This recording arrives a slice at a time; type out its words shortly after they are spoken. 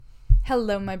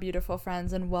Hello, my beautiful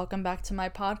friends, and welcome back to my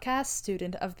podcast,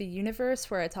 Student of the Universe,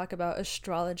 where I talk about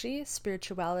astrology,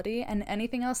 spirituality, and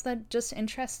anything else that just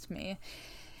interests me.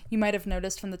 You might have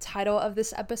noticed from the title of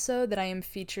this episode that I am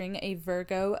featuring a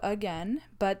Virgo again,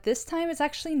 but this time it's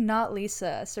actually not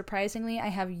Lisa. Surprisingly, I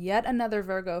have yet another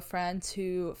Virgo friend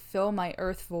to fill my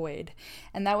Earth void,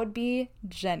 and that would be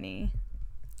Jeni.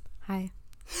 Hi.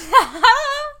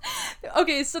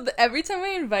 Okay, so every time I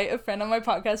invite a friend on my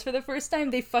podcast for the first time,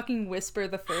 they fucking whisper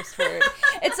the first word.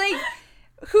 It's like,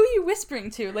 who are you whispering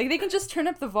to? Like, they can just turn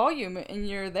up the volume and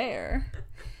you're there.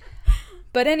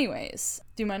 But anyways,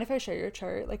 do you mind if I share your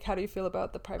chart? Like, how do you feel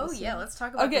about the privacy? Oh, yeah, let's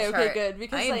talk about the chart. Okay, good.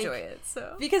 Because, I enjoy it,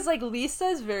 so. Because, like, Lisa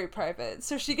is very private,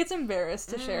 so she gets embarrassed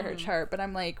to share her chart, but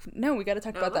I'm like, no, we gotta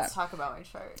talk about that. Let's talk about my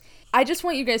chart. I just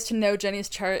want you guys to know Jenny's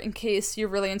chart in case you're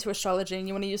really into astrology and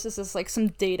you want to use this as, like, some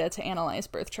data to analyze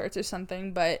birth charts or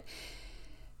something, but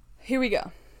here we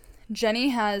go.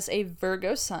 Jeni has a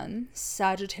Virgo sun,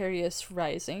 Sagittarius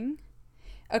rising,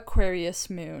 Aquarius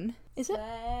moon. Is it?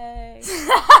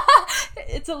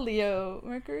 It's a Leo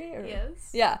Mercury? Or?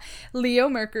 Yes. Yeah. Leo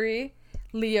Mercury,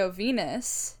 Leo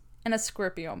Venus, and a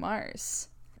Scorpio Mars.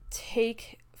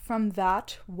 Take from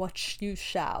that what you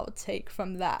shall take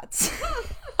from that.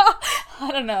 I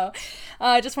don't know.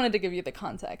 I just wanted to give you the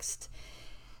context.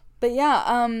 But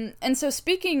yeah, and so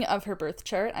speaking of her birth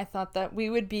chart, I thought that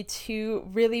we would be two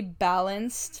really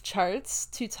balanced charts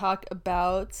to talk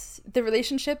about the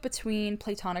relationship between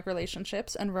platonic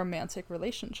relationships and romantic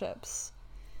relationships.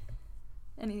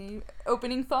 Any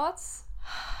opening thoughts?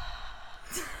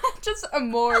 Just a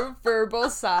more verbal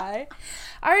sigh.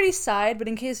 I already sighed, but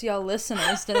in case y'all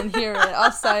listeners didn't hear it,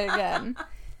 I'll sigh again.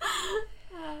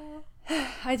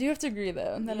 I do have to agree,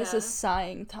 though. That is a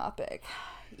sighing topic.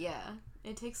 Yeah.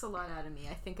 It takes a lot out of me.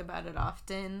 I think about it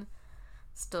often.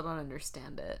 Still don't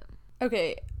understand it.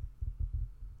 Okay.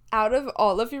 Out of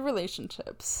all of your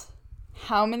relationships,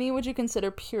 how many would you consider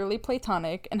purely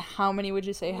platonic, and how many would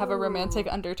you say have a romantic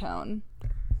undertone?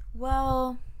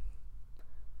 Well,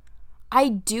 I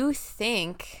do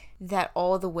think that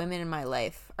all the women in my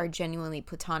life are genuinely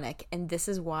platonic, and this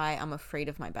is why I'm afraid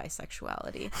of my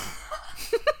bisexuality.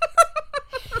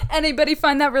 Anybody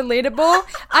find that relatable?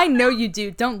 I know you do.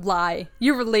 Don't lie.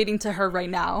 You're relating to her right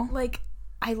now. Like,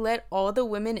 I let all the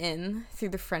women in through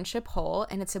the friendship hole,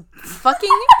 and it's a fucking...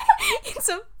 it's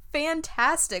a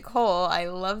fantastic hole. I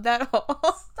love that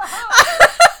hole.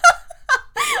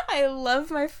 I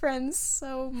love my friends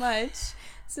so much.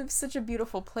 It's such a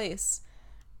beautiful place.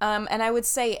 And I would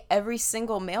say every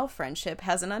single male friendship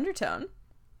has an undertone.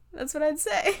 That's what I'd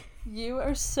say. You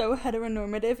are so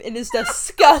heteronormative. It is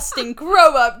disgusting.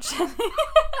 Grow up, Jenny.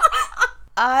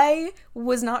 I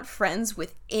was not friends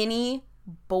with any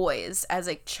boys as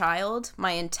a child.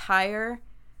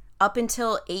 Up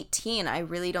until 18, I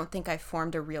really don't think I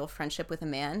formed a real friendship with a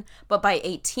man. But by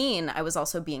 18, I was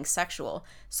also being sexual.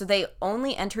 So they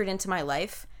only entered into my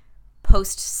life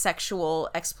post-sexual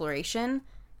exploration.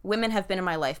 Women have been in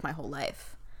my life my whole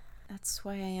life. That's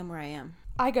why I am where I am.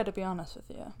 I gotta be honest with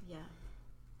you. Yeah.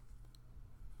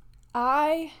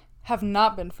 I have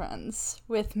not been friends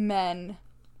with men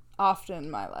often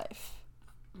in my life.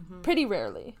 Mm-hmm. Pretty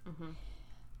rarely.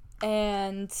 Mm-hmm.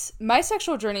 And my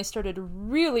sexual journey started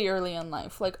really early in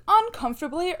life. Like,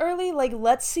 uncomfortably early. Like,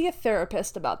 let's see a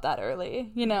therapist about that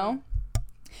early, you know?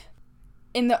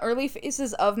 In the early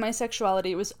phases of my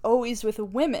sexuality, it was always with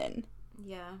women.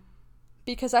 Yeah.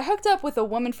 Because I hooked up with a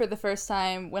woman for the first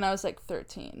time when I was, like,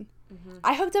 13. Mm-hmm.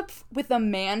 I hooked up with a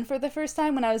man for the first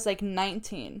time when I was, like,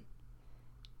 19.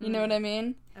 You know what I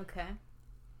mean? Okay.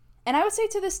 And I would say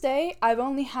to this day, I've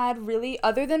only had really,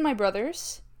 other than my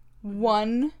brothers,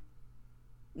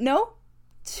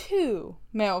 two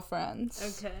male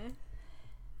friends. Okay.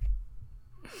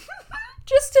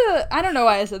 I don't know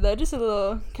why I said that, just a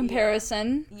little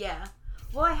comparison. Yeah.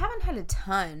 Well, I haven't had a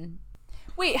ton.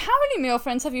 Wait, how many male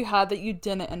friends have you had that you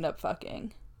didn't end up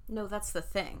fucking? No, that's the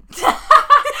thing.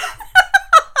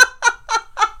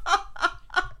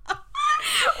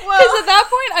 Because at that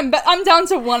point, I'm down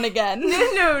to one again.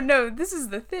 No. This is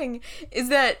the thing, is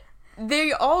that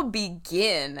they all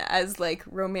begin as, like,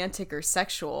 romantic or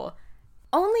sexual.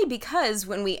 Only because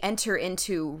when we enter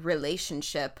into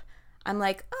relationship, I'm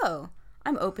like, oh,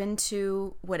 I'm open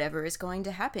to whatever is going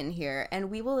to happen here.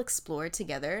 And we will explore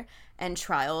together and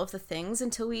try all of the things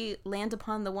until we land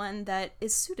upon the one that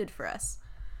is suited for us.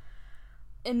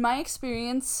 In my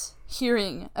experience,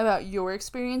 hearing about your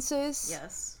experiences...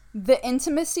 Yes. The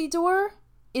intimacy door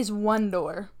is one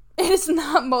door. It is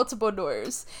not multiple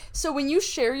doors. So when you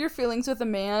share your feelings with a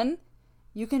man,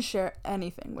 you can share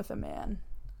anything with a man.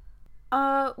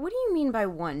 What do you mean by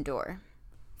one door?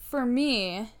 for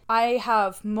me, I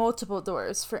have multiple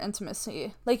doors for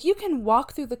intimacy. Like, you can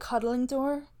walk through the cuddling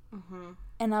door,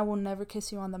 and I will never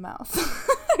kiss you on the mouth.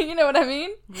 You know what I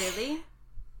mean? Really?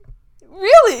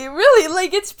 Really.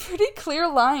 Like, it's pretty clear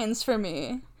lines for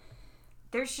me.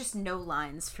 There's just no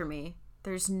lines for me.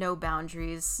 There's no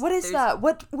boundaries. What is that?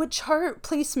 What chart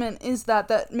placement is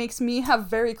that makes me have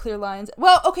very clear lines?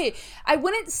 Well, okay, I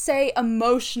wouldn't say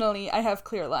emotionally I have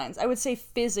clear lines. I would say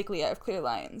physically I have clear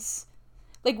lines.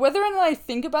 Like, whether or not I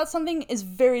think about something is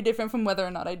very different from whether or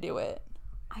not I do it.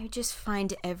 I just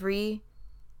find every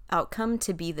outcome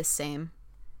to be the same.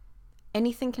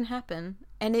 Anything can happen,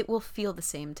 and it will feel the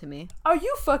same to me. Are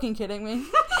you fucking kidding me?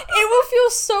 It will feel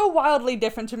so wildly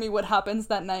different to me what happens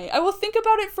that night. I will think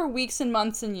about it for weeks and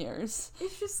months and years.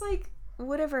 It's just like,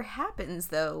 whatever happens,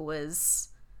 though, was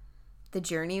the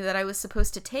journey that I was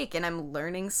supposed to take, and I'm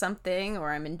learning something,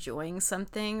 or I'm enjoying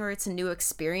something, or it's a new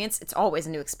experience. It's always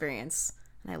a new experience,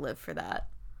 and I live for that.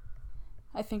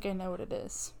 I think I know what it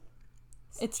is.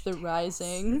 It's the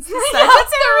rising. It's the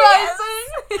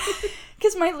rising.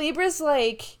 Because my Libra's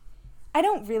like, I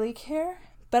don't really care,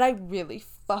 but I really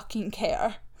fucking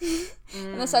care.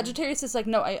 And the Sagittarius is like,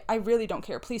 no, I really don't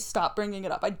care. Please stop bringing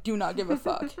it up. I do not give a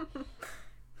fuck.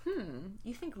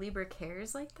 You think Libra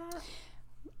cares like that?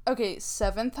 Okay,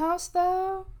 7th house,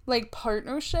 though? Like,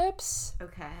 partnerships?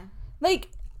 Okay. Like,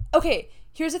 okay,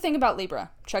 here's the thing about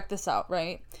Libra. Check this out,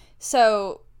 right?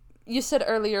 So, you said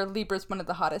earlier Libra's one of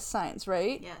the hottest signs,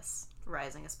 right? Yes.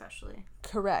 Rising especially.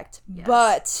 Correct. Yes.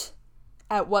 But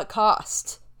at what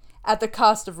cost? At the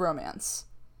cost of romance.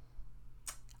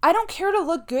 I don't care to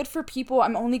look good for people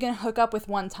I'm only going to hook up with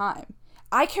one time.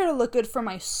 I care to look good for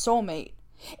my soulmate.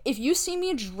 If you see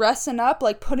me dressing up,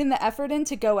 like putting the effort in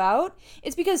to go out,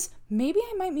 it's because maybe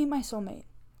I might meet my soulmate.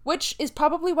 Which is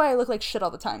probably why I look like shit all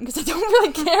the time, because I don't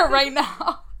really care right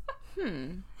now.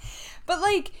 But,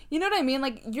 like, you know what I mean?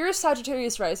 Like, you're a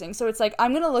Sagittarius rising, so it's like,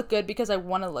 I'm gonna look good because I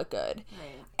want to look good.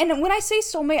 Right. And when I say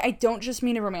soulmate, I don't just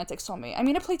mean a romantic soulmate. I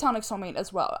mean a platonic soulmate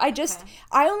as well.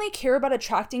 I only care about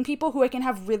attracting people who I can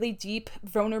have really deep,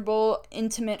 vulnerable,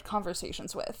 intimate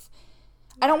conversations with.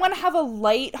 I don't want to have a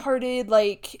light-hearted,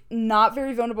 like, not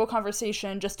very vulnerable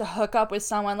conversation just to hook up with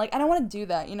someone. Like, I don't want to do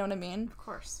that, you know what I mean? Of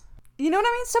course. You know what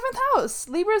I mean? 7th house.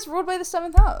 Libra is ruled by the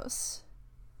 7th house.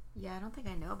 Yeah, I don't think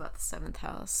I know about the 7th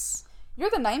house. You're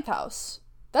the 9th house.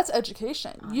 That's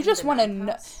education. Oh, You just want to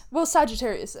know. house? Well,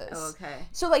 Sagittarius is. Oh, okay.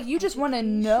 So, like, you just want to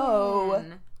know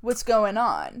what's going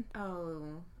on.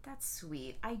 Oh, that's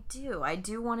sweet. I do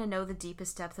want to know the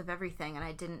deepest depth of everything, and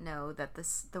I didn't know that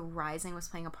the rising was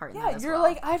playing a part in that as you're well.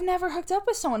 like, I've never hooked up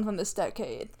with someone from this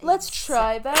decade. Let's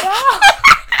try that out.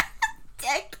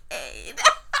 Decade.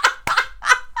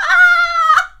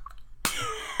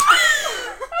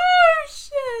 Oh,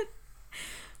 shit.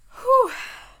 Whew.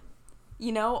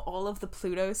 You know, all of the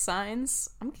Pluto signs,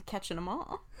 I'm catching them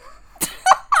all.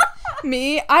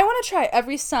 Me, I want to try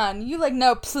every sign. You like,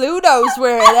 no, Pluto's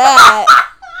where it at.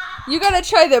 You gotta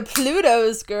try the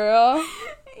Plutos, girl.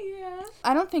 Yeah.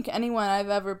 I don't think anyone I've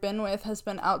ever been with has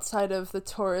been outside of the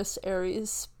Taurus,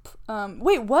 Aries.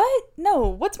 Wait, what? No,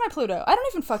 what's my Pluto? I don't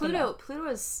even fucking know.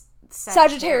 Pluto is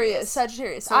Sagittarius. So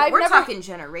we're talking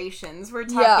generations. We're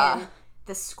talking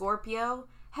the Scorpio.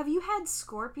 Have you had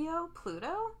Scorpio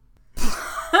Pluto?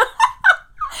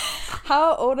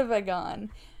 How old have I gone?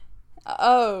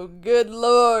 Oh, good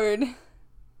lord.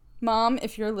 Mom,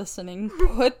 if you're listening,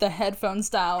 put the headphones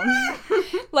down.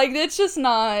 Like, it's just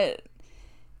not...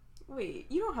 Wait,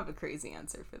 you don't have a crazy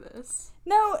answer for this.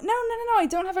 No, I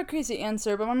don't have a crazy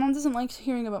answer, but my mom doesn't like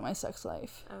hearing about my sex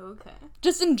life. Oh, okay.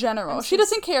 Just in general. She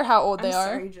doesn't care how old they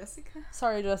are.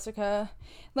 Sorry, Jessica.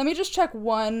 Let me just check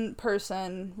one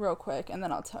person real quick, and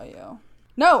then I'll tell you.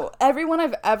 No, everyone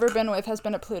I've ever been with has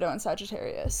been a Pluto and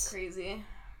Sagittarius. Crazy.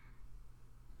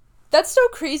 That's so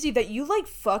crazy that you, like,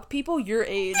 fuck people your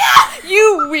age.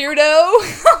 You weirdo.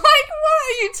 Like, what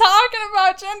are you talking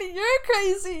about, Jenny? You're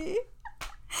crazy.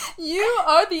 You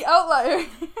are the outlier.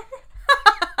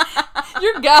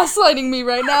 You're gaslighting me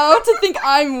right now to think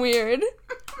I'm weird.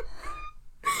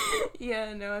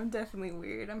 Yeah, no, I'm definitely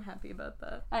weird. I'm happy about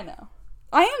that. I know.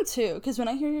 I am too, because when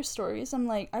I hear your stories, I'm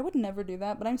like, I would never do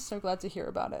that, but I'm so glad to hear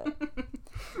about it.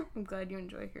 I'm glad you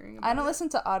enjoy hearing about it. I don't listen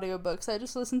to audiobooks. I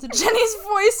just listen to Jenny's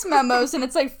voice memos, and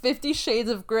it's like 50 Shades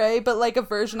of Grey, but like a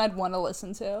version I'd want to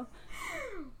listen to.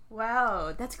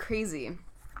 Wow, that's crazy.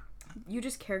 You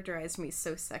just characterized me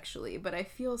so sexually, but I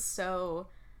feel so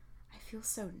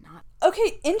not.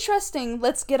 Okay, interesting.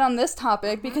 Let's get on this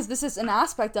topic, because this is an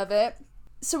aspect of it.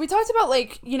 So we talked about,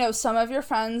 like, you know, some of your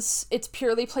friends, it's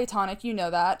purely platonic, you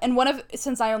know that. And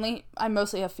since I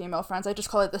mostly have female friends, I just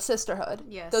call it the sisterhood.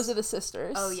 Yes. Those are the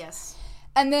sisters. Oh, yes.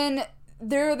 And then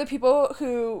there are the people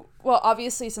who, well,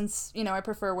 obviously, since, you know, I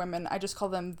prefer women, I just call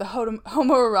them the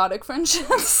homoerotic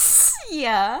friendships.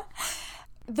 Yeah.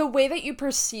 The way that you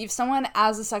perceive someone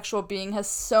as a sexual being has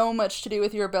so much to do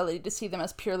with your ability to see them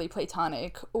as purely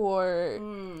platonic or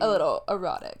a little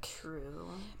erotic. True.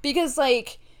 Because,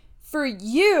 like, for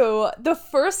you, the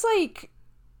first, like,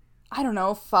 I don't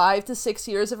know, 5 to 6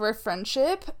 years of our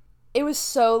friendship, it was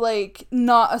so, like,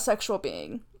 not a sexual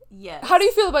being. Yes. How do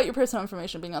you feel about your personal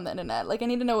information being on the internet? Like, I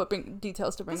need to know what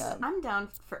details to bring up. I'm down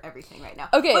for everything right now.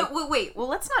 Okay. Wait. Well,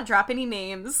 let's not drop any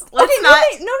names.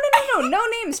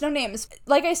 No names.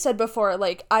 Like I said before,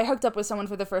 like, I hooked up with someone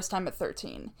for the first time at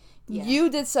 13. Yeah. You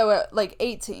did so at, like,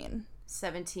 18.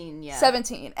 17, yeah.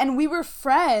 17. And we were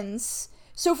friends.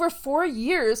 So for 4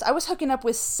 years, I was hooking up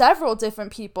with several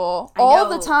different people all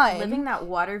the time. Living that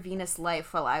water Venus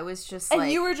life while I was just, and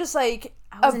you were just, like,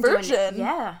 a virgin.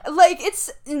 Yeah. Like,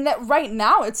 it's, right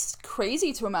now, it's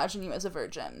crazy to imagine you as a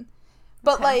virgin.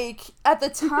 But, like, at the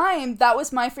time, that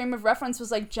was my frame of reference, was,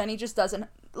 like, Jenny just doesn't,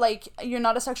 like, you're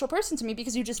not a sexual person to me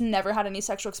because you just never had any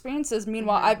sexual experiences.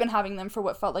 Meanwhile, I've been having them for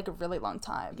what felt like a really long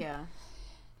time. Yeah.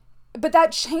 But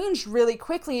that changed really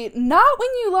quickly. Not when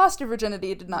you lost your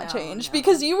virginity, it did not change. No.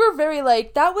 Because you were very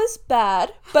like, that was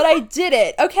bad, but I did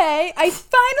it, okay? I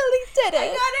finally did it. I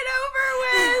got it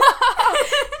over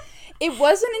with. It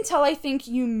wasn't until I think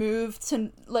you moved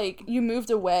to, like, you moved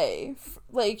away.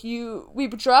 Like, we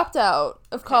dropped out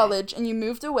of college and you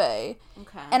moved away.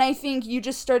 Okay. And I think you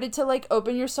just started to, like,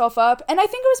 open yourself up. And I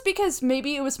think it was because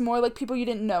maybe it was more, like, people you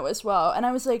didn't know as well. And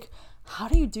I was like, how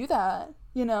do you do that?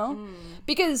 You know?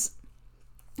 Because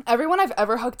everyone I've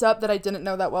ever hooked up that I didn't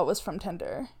know that well was from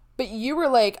Tinder. But you were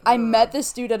like, I met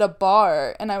this dude at a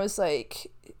bar, and I was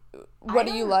like, what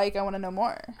do you like? I want to know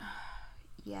more.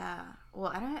 Yeah.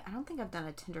 Well, I don't think I've done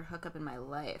a Tinder hookup in my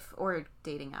life, or a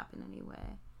dating app in any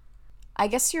way. I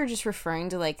guess you're just referring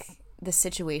to, like, the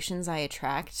situations I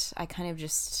attract. I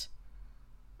just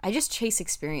chase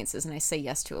experiences, and I say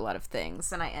yes to a lot of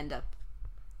things, and I end up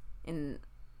in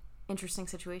interesting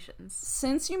situations.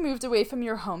 Since you moved away from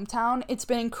your hometown, it's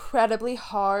been incredibly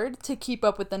hard to keep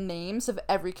up with the names of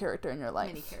every character in your life.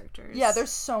 Many characters. Yeah, there's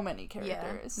so many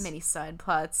characters. Yeah, many side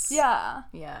plots. Yeah.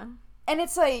 Yeah. And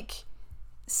it's like,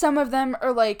 some of them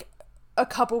are like a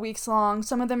couple weeks long,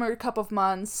 some of them are a couple of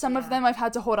months, some of them I've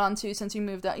had to hold on to since you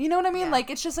moved out. You know what I mean? Yeah. Like,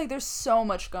 it's just like there's so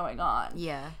much going on.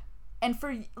 Yeah. And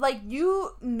for, like,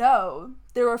 you know,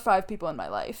 there were 5 people in my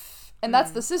life. And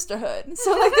that's the sisterhood. So,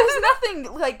 like, there's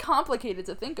nothing, like, complicated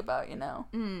to think about, you know?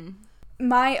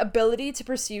 My ability to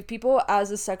perceive people as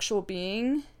a sexual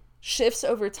being shifts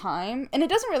over time. And it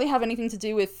doesn't really have anything to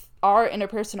do with our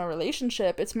interpersonal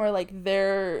relationship. It's more like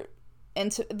their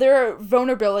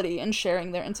vulnerability in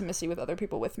sharing their intimacy with other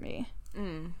people with me.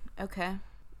 Okay.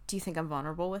 Do you think I'm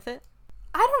vulnerable with it?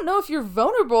 I don't know if you're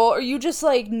vulnerable or you just,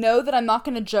 like, know that I'm not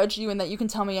going to judge you and that you can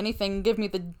tell me anything and give me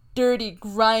the dirty,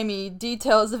 grimy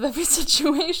details of every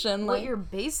situation. What you're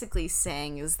basically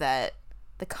saying is that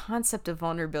the concept of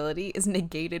vulnerability is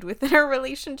negated within our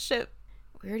relationship.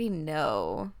 We already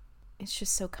know. It's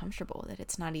just so comfortable that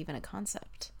it's not even a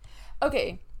concept.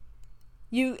 Okay.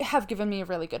 You have given me a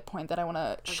really good point that I want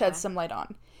to shed some light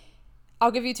on.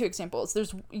 I'll give you 2 examples.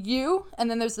 There's you, and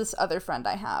then there's this other friend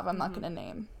I have. I'm not going to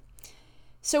name.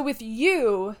 So with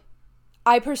you,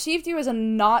 I perceived you as a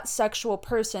not sexual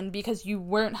person because you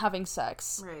weren't having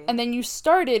sex. Right. And then you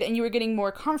started and you were getting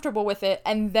more comfortable with it.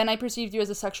 And then I perceived you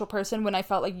as a sexual person when I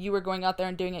felt like you were going out there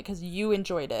and doing it because you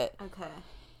enjoyed it. Okay.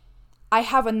 I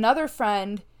have another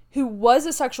friend who was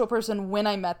a sexual person when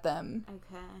I met them.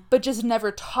 Okay. But just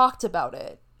never talked about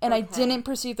it. And I didn't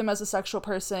perceive them as a sexual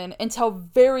person until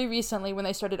very recently when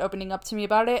they started opening up to me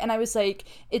about it. And I was like,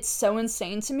 it's so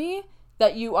insane to me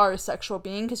that you are a sexual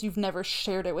being because you've never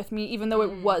shared it with me, even though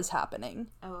it was happening.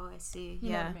 Oh, I see.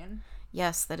 You know what I mean?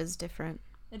 Yes, that is different.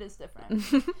 It is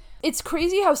different. It's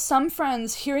crazy how some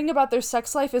friends hearing about their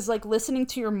sex life is like listening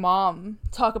to your mom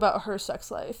talk about her sex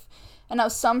life. And how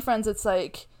some friends it's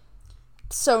like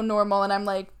so normal and I'm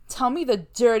like, tell me the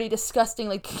dirty, disgusting,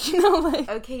 like, you know, like...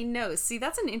 Okay, no. See,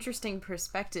 that's an interesting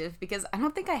perspective because I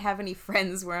don't think I have any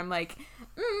friends where I'm like,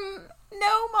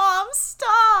 no, Mom,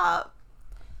 stop.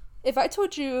 If I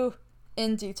told you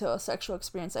in detail a sexual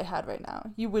experience I had right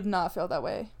now, you would not feel that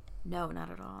way. No,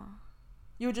 not at all.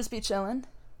 You would just be chilling?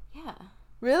 Yeah.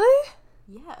 Really?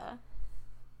 Yeah.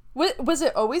 Was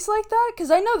it always like that?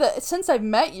 Because I know that since I've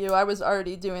met you, I was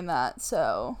already doing that,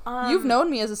 so... You've known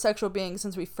me as a sexual being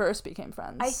since we first became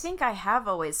friends. I think I have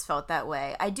always felt that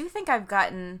way. I do think I've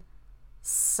gotten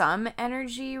some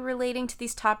energy relating to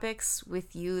these topics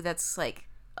with you that's, like,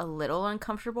 a little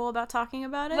uncomfortable about talking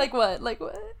about it. Like what? Like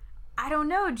what? I don't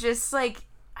know, just like,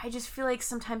 I just feel like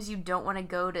sometimes you don't want to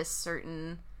go to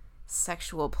certain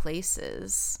sexual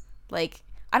places. Like,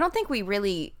 I don't think we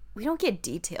don't get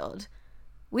detailed.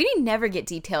 We never get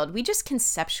detailed. We just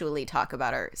conceptually talk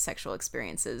about our sexual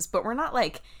experiences, but we're not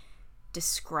like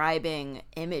describing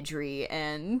imagery,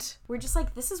 and we're just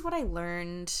like, this is what I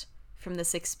learned from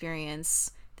this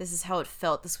experience. This is how it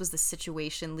felt. This was the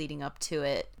situation leading up to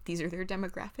it. These are their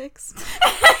demographics.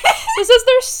 This is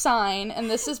their sign, and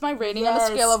this is my rating on a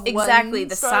scale of 1 exactly,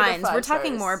 the star to signs. 5 We're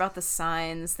talking stars. more about the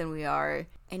signs than we are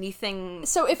anything.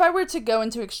 So if I were to go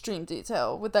into extreme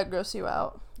detail, would that gross you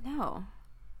out? No.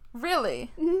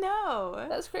 Really? No.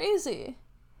 That's crazy.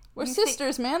 We're You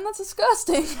sisters, man. That's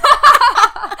disgusting.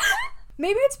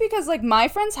 Maybe it's because, like, my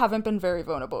friends haven't been very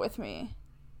vulnerable with me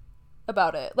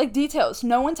about it. Like, details.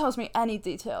 No one tells me any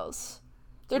details.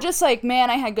 They're just like, man,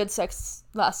 I had good sex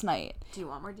last night. Do you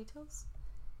want more details?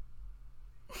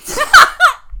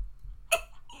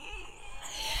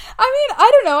 I mean, I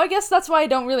don't know. I guess that's why I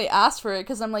don't really ask for it,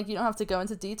 because I'm like, you don't have to go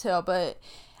into detail. But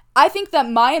I think that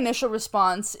my initial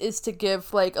response is to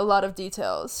give, like, a lot of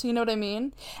details. You know what I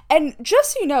mean? And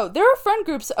just so you know, there are friend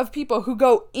groups of people who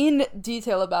go in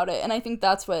detail about it. And I think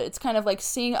that's what it's kind of like,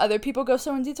 seeing other people go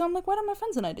so in detail. I'm like, why don't my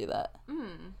friends and I do that?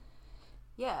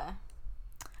 Yeah.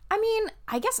 I mean,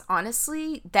 I guess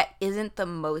honestly, that isn't the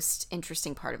most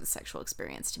interesting part of the sexual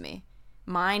experience to me.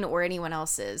 Mine or anyone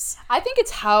else's. I think it's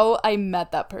how I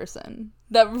met that person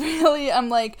that really, I'm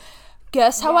like,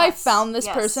 guess how I found this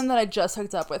person that I just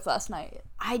hooked up with last night.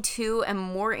 I too am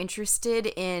more interested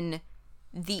in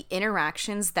the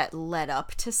interactions that led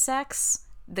up to sex,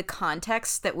 the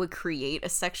context that would create a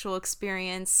sexual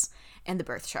experience, and the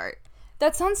birth chart.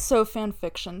 That sounds so fan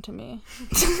fiction to me.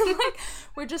 Like,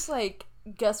 we're just like,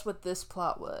 guess what this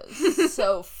plot was?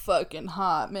 So fucking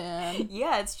hot, man.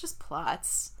 Yeah, it's just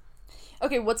plots.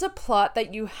 Okay, what's a plot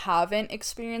that you haven't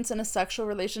experienced in a sexual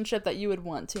relationship that you would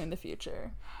want to in the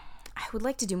future? I would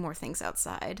like to do more things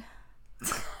outside. I'd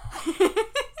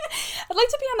like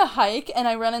to be on a hike and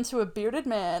I run into a bearded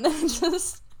man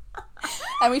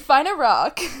and we find a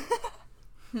rock.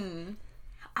 I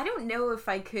don't know if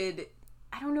I could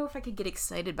get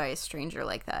excited by a stranger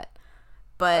like that.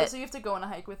 But So you have to go on a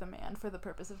hike with a man for the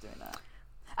purpose of doing that.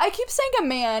 I keep saying a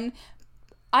man.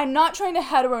 I'm not trying to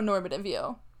heteronormative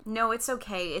you. no, it's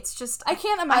okay. It's just I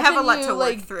can't imagine I have a lot you, to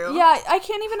like, work through. Yeah, I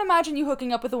can't even imagine you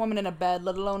hooking up with a woman in a bed,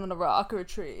 let alone on a rock or a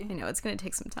tree. I know, it's going to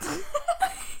take some time.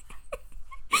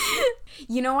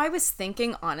 You know, I was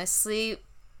thinking, honestly,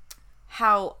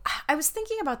 about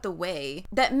the way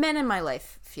that men in my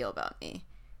life feel about me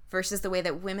versus the way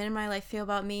that women in my life feel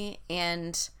about me.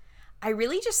 And I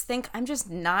really just think I'm just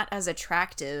not as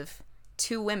attractive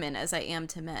to women as I am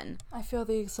to men. I feel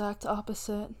the exact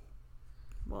opposite.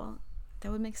 Well,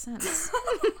 that would make sense.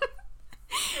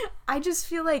 I just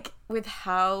feel like with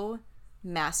how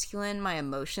masculine my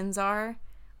emotions are,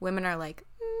 women are like,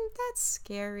 that's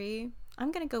scary.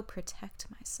 I'm gonna go protect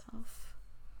myself.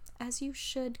 As you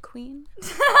should, queen.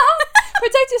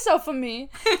 Protect yourself from me.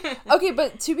 Okay,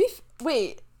 but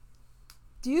wait.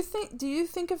 Do you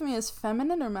think of me as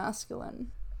feminine or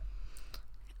masculine?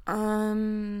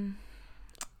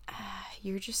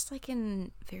 You're just like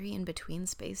very in between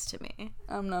space to me.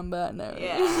 I'm non-binary.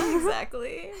 Yeah,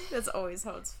 exactly. That's always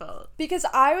how it's felt. Because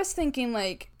I was thinking,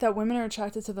 like, that women are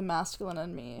attracted to the masculine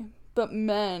in me, but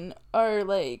men are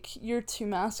like, you're too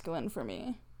masculine for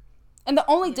me. And the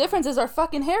only difference is our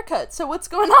fucking haircut. So what's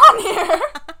going on here?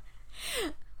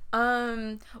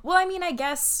 Well, I mean, I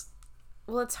guess,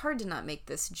 it's hard to not make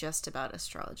this just about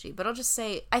astrology, but I'll just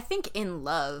say, I think in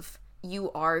love,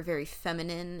 you are very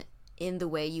feminine in the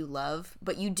way you love,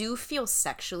 but you do feel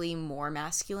sexually more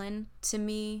masculine to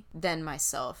me than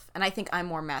myself. And I think I'm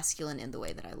more masculine in the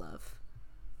way that I love.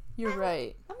 You're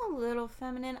right. I'm a little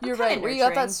feminine. You're right. Where you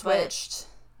got that switched.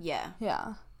 Yeah.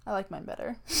 Yeah. I like mine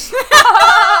better.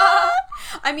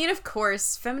 I mean, of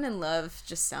course, feminine love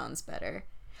just sounds better.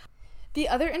 The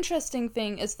other interesting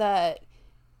thing is that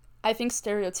I think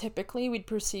stereotypically we'd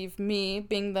perceive me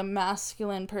being the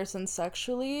masculine person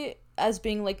sexually as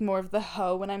being like more of the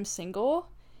hoe when I'm single.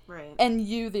 Right. And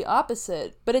you the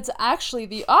opposite. But it's actually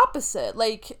the opposite.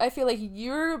 Like, I feel like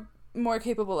you're more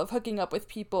capable of hooking up with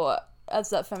people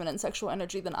as that feminine sexual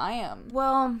energy than I am.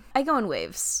 Well, I go in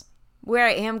waves. Where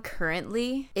I am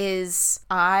currently is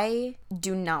I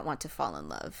do not want to fall in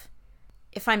love.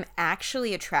 If I'm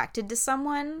actually attracted to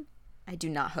someone, I do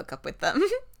not hook up with them.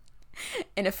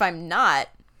 And if I'm not,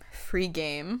 free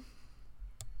game.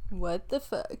 What the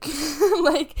fuck?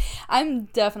 Like, I'm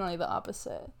definitely the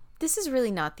opposite. This is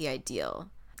really not the ideal.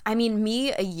 I mean,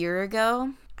 me a year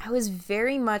ago, I was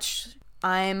very much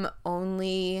I'm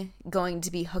only going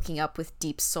to be hooking up with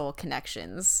deep soul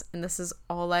connections, and this is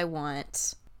all I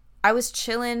want. I was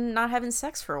chilling, not having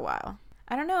sex for a while.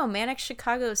 I don't know, manic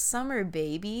Chicago summer,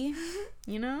 baby.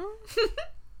 You know?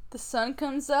 The sun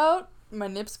comes out, my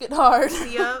nips get hard.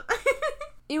 Yep.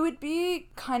 It would be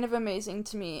kind of amazing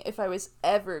to me if I was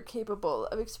ever capable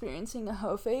of experiencing a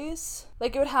hoe phase.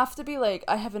 Like, it would have to be like,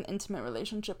 I have an intimate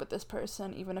relationship with this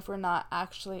person, even if we're not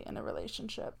actually in a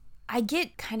relationship. I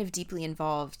get kind of deeply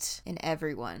involved in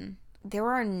everyone. There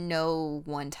are no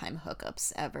one-time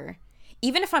hookups ever.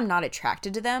 Even if I'm not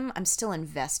attracted to them, I'm still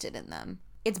invested in them.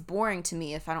 It's boring to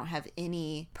me if I don't have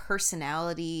any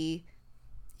personality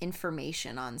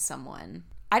information on someone.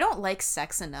 I don't like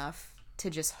sex enough to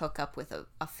just hook up with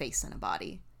a face and a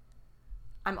body.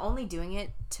 I'm only doing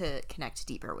it to connect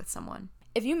deeper with someone.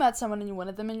 If you met someone and you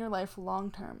wanted them in your life long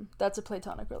term, that's a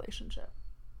platonic relationship.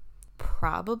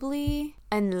 Probably,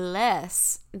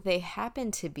 unless they happen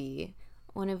to be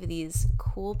one of these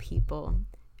cool people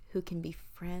who can be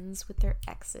friends with their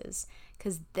exes,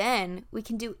 because then we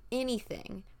can do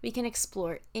anything. We can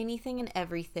explore anything and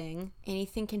everything.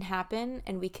 Anything can happen,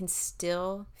 and we can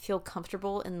still feel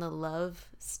comfortable in the love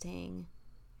staying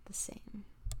the same.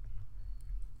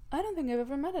 I don't think I've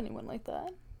ever met anyone like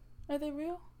that. Are they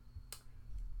real?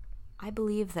 I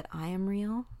believe that I am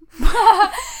real.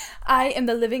 I am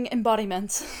the living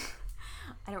embodiment.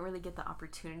 I don't really get the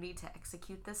opportunity to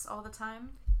execute this all the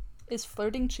time. Is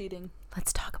flirting cheating?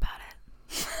 Let's talk about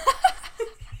it.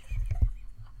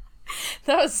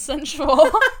 That was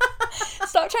sensual.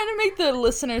 Stop trying to make the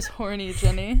listeners horny,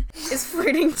 Jenny. Is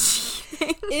flirting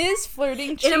cheating? Is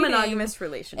flirting cheating? In a monogamous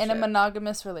relationship. In a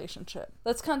monogamous relationship.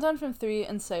 Let's count down from 3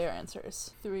 and say our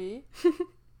answers. 3,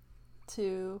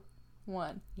 2,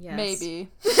 1. Yes. Maybe.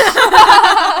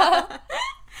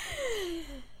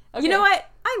 Okay. You know what?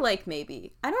 I like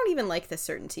maybe. I don't even like the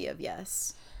certainty of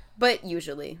yes. But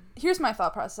usually. Here's my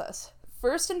thought process.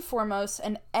 First and foremost,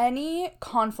 in any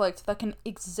conflict that can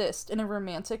exist in a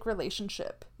romantic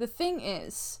relationship, the thing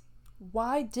is,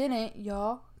 why didn't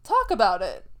y'all talk about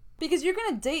it? Because you're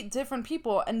going to date different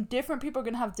people, and different people are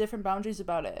going to have different boundaries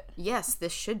about it. Yes,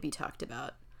 this should be talked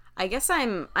about. I guess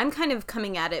I'm kind of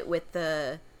coming at it with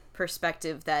the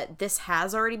perspective that this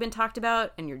has already been talked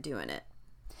about, and you're doing it.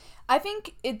 I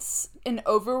think it's an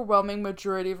overwhelming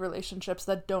majority of relationships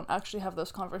that don't actually have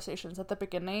those conversations at the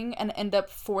beginning and end up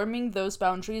forming those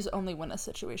boundaries only when a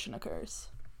situation occurs.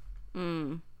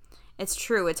 It's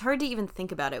true. It's hard to even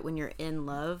think about it when you're in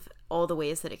love, all the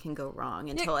ways that it can go wrong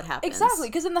until it happens. Exactly,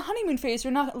 because in the honeymoon phase,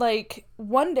 you're not like,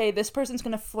 one day this person's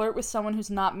going to flirt with someone who's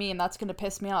not me and that's going to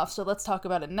piss me off, so let's talk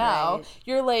about it now. Right.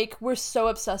 You're like, we're so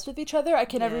obsessed with each other, I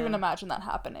can never even imagine that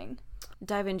happening.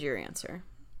 Dive into your answer.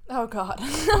 Oh, God.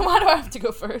 Why do I have to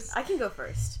go first? I can go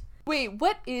first. Wait,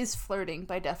 what is flirting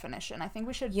by definition? I think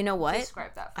we should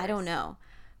describe that first. I don't know.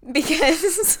 Because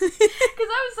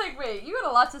I was like, wait, you had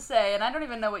a lot to say, and I don't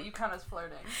even know what you count as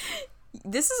flirting.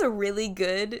 This is a really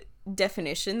good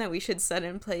definition that we should set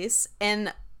in place.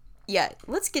 And, yeah,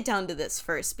 let's get down to this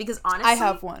first, because honestly... I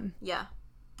have one. Yeah.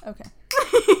 Okay.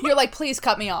 You're like, please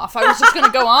cut me off. I was just going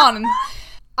to go on and...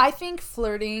 I think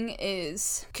flirting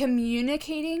is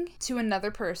communicating to another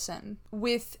person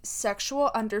with sexual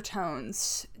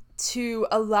undertones to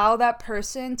allow that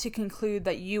person to conclude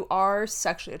that you are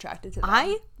sexually attracted to them.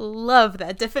 I love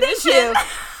that definition. Thank you.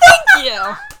 Thank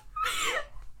you.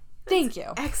 Thank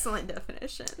you. Excellent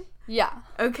definition. Yeah.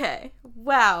 Okay.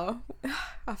 Wow.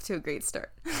 Off to a great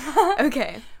start.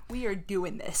 Okay. We are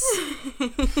doing this.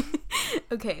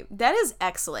 Okay, that is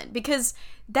excellent, because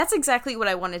that's exactly what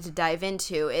I wanted to dive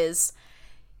into is,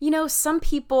 you know, some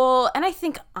people, and I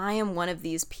think I am one of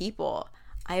these people.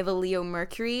 I have a Leo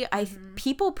Mercury.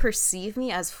 People perceive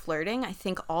me as flirting, I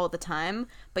think, all the time.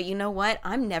 But you know what?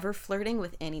 I'm never flirting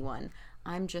with anyone.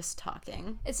 I'm just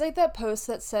talking. It's like that post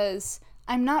that says,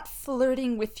 I'm not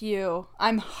flirting with you.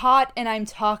 I'm hot and I'm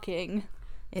talking.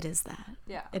 It is that.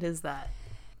 Yeah. It is that.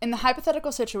 In the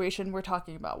hypothetical situation we're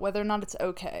talking about, whether or not it's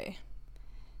okay.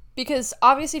 Because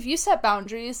obviously if you set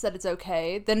boundaries that it's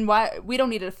okay, then why we don't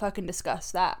need to fucking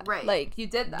discuss that. Right. Like, you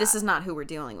did that. This is not who we're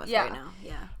dealing with right now.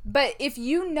 Yeah. But if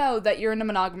you know that you're in a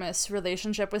monogamous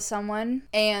relationship with someone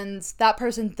and that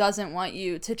person doesn't want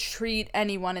you to treat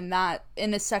anyone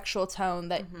in a sexual tone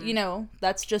that, you know,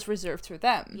 that's just reserved for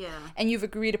them. Yeah. And you've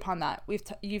agreed upon that.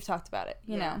 You've talked about it,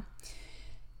 you know.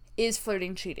 Is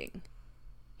flirting cheating?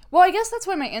 Well, I guess that's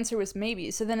why my answer was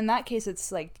maybe. So then in that case,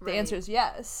 it's like the answer is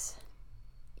yes.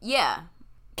 Yeah.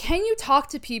 Can you talk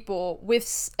to people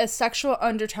with a sexual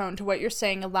undertone to what you're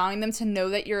saying, allowing them to know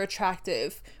that you're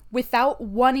attractive without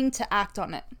wanting to act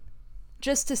on it?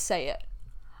 Just to say it.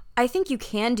 I think you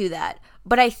can do that.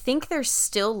 But I think there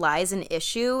still lies an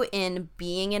issue in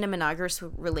being in a monogamous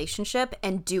relationship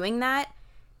and doing that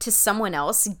to someone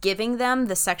else, giving them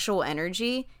the sexual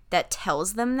energy that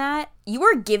tells them that. You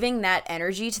are giving that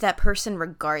energy to that person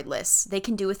regardless. They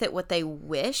can do with it what they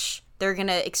wish. They're going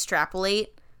to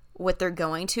extrapolate what they're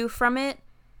going to from it,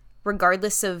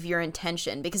 regardless of your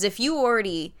intention. Because if you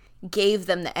already gave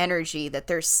them the energy that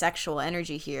there's sexual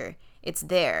energy here, it's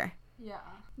there. Yeah.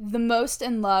 The most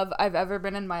in love I've ever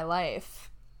been in my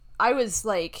life, I was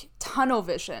like tunnel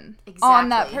vision on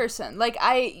that person. Like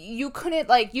you couldn't,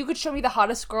 like, you could show me the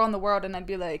hottest girl in the world and I'd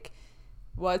be like,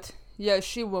 what? Yeah,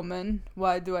 she woman.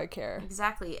 Why do I care?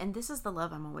 Exactly. And this is the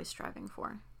love I'm always striving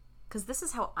for. Because this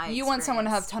is how You want someone to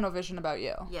have tunnel vision about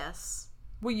you. Yes.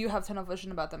 Will you have tunnel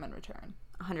vision about them in return?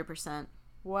 100%.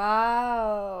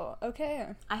 Wow. Okay.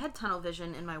 I had tunnel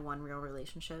vision in my one real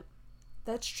relationship.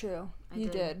 That's true. You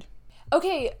did. did.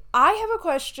 Okay, I have a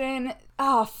question.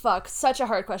 Oh, fuck. Such a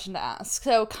hard question to ask.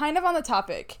 So, kind of on the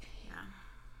topic. Yeah.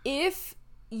 If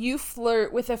you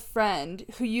flirt with a friend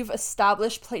who you've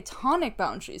established platonic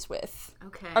boundaries with,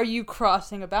 okay, are you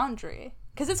crossing a boundary?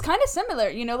 Because it's kind of similar.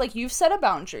 You know, like, you've set a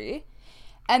boundary,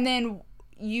 and then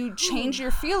you change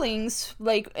your feelings,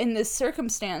 like, in this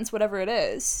circumstance, whatever it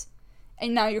is,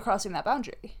 and now you're crossing that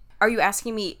boundary. Are you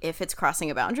asking me if it's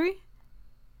crossing a boundary?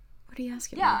 What are you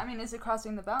asking me? Yeah, I mean, is it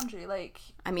crossing the boundary? Like,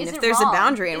 I mean, if there's a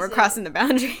boundary and we're crossing the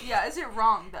boundary. Yeah, is it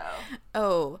wrong, though?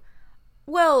 Oh,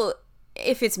 well,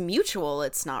 if it's mutual,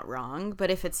 it's not wrong.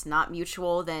 But if it's not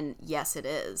mutual, then yes, it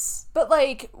is. But,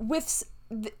 like,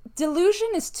 delusion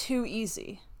is too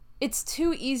easy. It's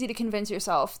too easy to convince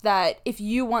yourself that if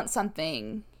you want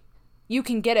something, you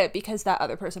can get it because that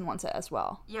other person wants it as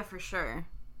well. Yeah, for sure.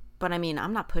 But, I mean,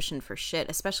 I'm not pushing for shit,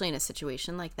 especially in a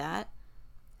situation like that.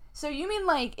 So you mean,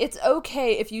 like, it's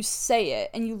okay if you say it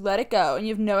and you let it go and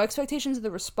you have no expectations of the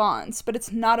response, but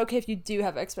it's not okay if you do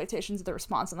have expectations of the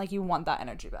response and, like, you want that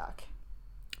energy back?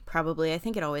 Probably. I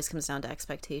think it always comes down to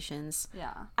expectations.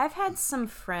 Yeah. I've had some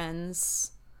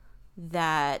friends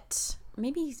that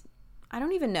maybe, I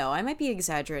don't even know. I might be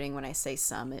exaggerating when I say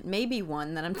some. It may be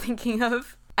one that I'm thinking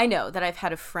of. I know that I've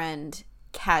had a friend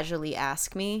casually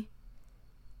ask me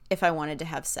if I wanted to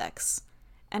have sex.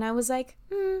 And I was like,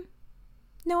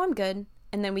 no, I'm good.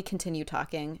 And then we continue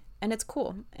talking, and it's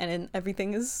cool, and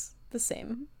everything is the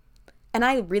same. And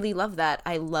I really love that.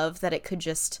 I love that it could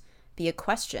just be a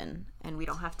question, and we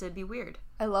don't have to be weird.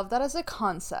 I love that as a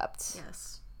concept.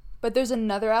 Yes. But there's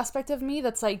another aspect of me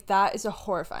that's like, that is a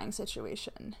horrifying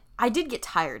situation. I did get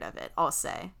tired of it, I'll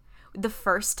say. The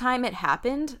first time it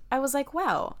happened, I was like,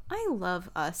 wow, I love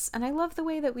us, and I love the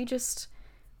way that we just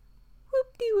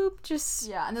whoop-de-whoop, just...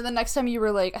 Yeah, and then the next time you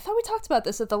were like, I thought we talked about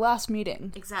this at the last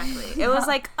meeting. Exactly. It was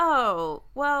like, oh,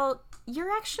 well,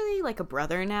 you're actually like a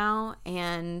brother now,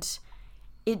 and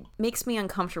it makes me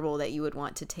uncomfortable that you would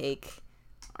want to take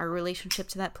our relationship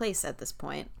to that place at this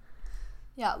point.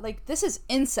 Yeah, like, this is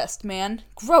incest, man.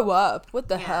 Grow up. What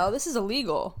the hell? This is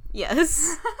illegal.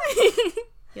 Yes.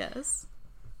 Yes.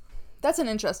 That's an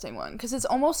interesting one, because it's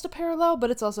almost a parallel,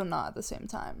 but it's also not at the same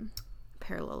time.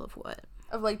 Parallel of what?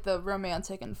 Of, like, the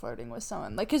romantic and flirting with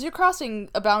someone. Like, because you're crossing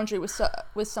a boundary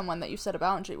with someone that you set a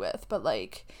boundary with, but,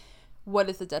 like, what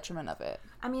is the detriment of it?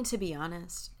 I mean, to be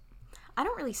honest, I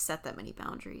don't really set that many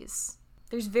boundaries.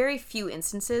 There's very few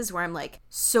instances where I'm like,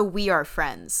 so we are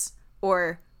friends,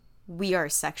 or we are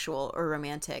sexual or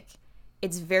romantic.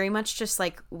 It's very much just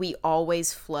like we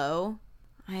always flow.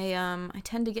 I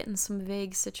tend to get in some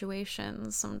vague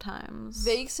situations sometimes.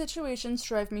 Vague situations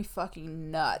drive me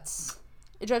fucking nuts.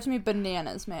 It drives me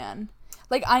bananas, man.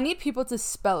 Like, I need people to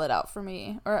spell it out for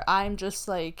me, or I'm just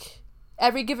like,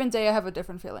 every given day I have a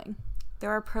different feeling.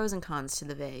 There are pros and cons to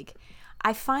the vague.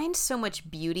 I find so much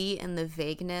beauty in the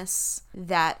vagueness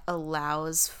that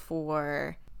allows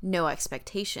for no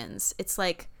expectations. It's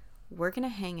like, we're gonna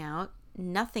hang out,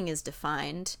 nothing is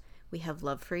defined, we have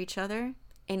love for each other,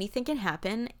 anything can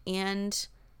happen, and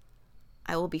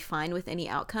I will be fine with any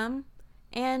outcome,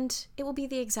 and it will be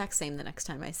the exact same the next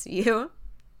time I see you.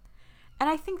 And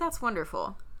I think that's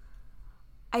wonderful.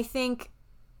 I think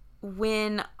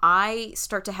when I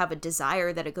start to have a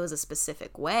desire that it goes a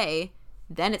specific way,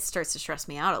 then it starts to stress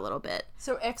me out a little bit.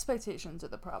 So expectations are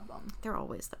the problem. They're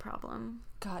always the problem.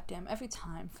 God damn, every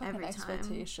time. Fucking Every time.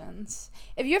 expectations.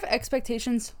 If you have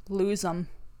expectations, lose them.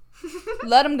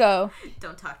 Let them go.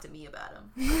 Don't talk to me about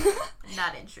them.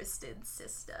 Not interested,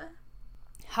 sister.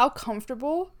 How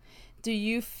comfortable do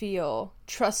you feel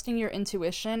trusting your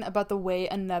intuition about the way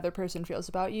another person feels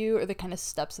about you, or the kind of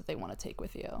steps that they want to take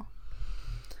with you?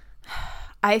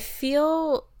 I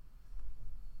feel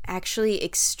actually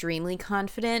extremely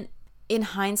confident in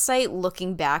hindsight,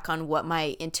 looking back on what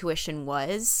my intuition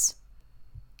was,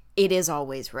 it is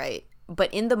always right.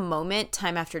 But in the moment,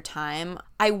 time after time,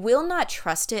 I will not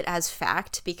trust it as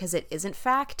fact because it isn't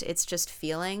fact. It's just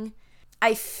feeling.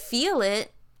 I feel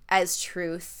it as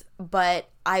truth, but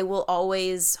I will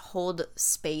always hold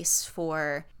space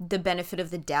for the benefit of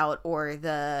the doubt or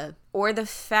the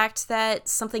fact that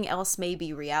something else may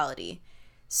be reality.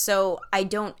 So I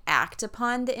don't act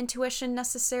upon the intuition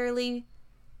necessarily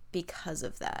because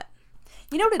of that.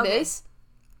 You know what it is?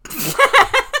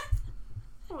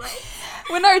 What?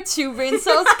 When our two brain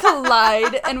cells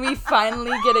collide and we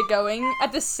finally get it going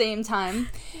at the same time.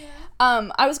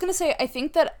 I was gonna say, I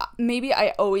think that maybe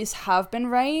I always have been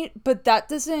right, but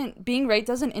being right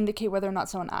doesn't indicate whether or not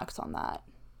someone acts on that.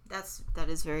 That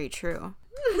is very true.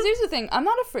 Because here's the thing, I'm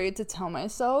not afraid to tell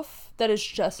myself that it's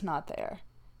just not there.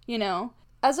 You know?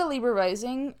 As a Libra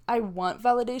rising, I want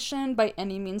validation by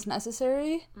any means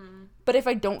necessary, but if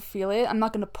I don't feel it, I'm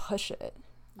not gonna push it.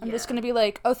 I'm just gonna be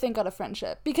like, oh, thank God of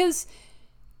friendship. Because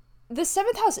the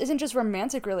 7th house isn't just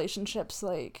romantic relationships.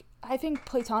 Like, I think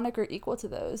platonic are equal to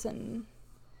those, and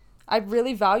I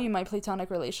really value my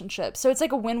platonic relationships. So it's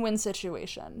like a win-win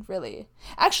situation, really.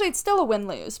 Actually, it's still a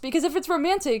win-lose, because if it's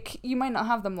romantic, you might not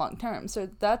have them long-term. So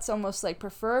that's almost like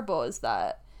preferable, is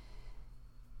that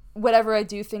whatever I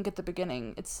do think at the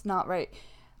beginning, it's not right.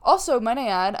 Also, might I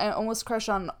add, I almost crush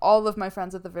on all of my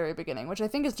friends at the very beginning, which I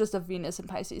think is just a Venus and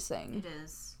Pisces thing. It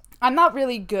is. I'm not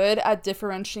really good at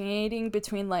differentiating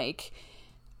between, like,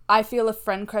 I feel a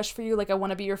friend crush for you, like, I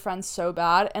want to be your friend so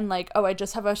bad, and, like, oh, I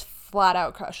just have a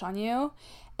flat-out crush on you.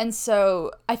 And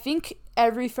so I think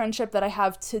every friendship that I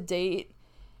have to date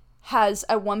has,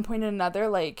 at one point or another,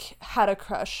 like, had a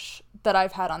crush that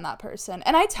I've had on that person.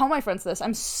 And I tell my friends this.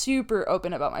 I'm super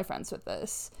open about my friends with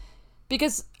this.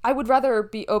 Because I would rather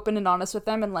be open and honest with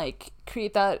them and, like,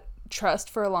 create that trust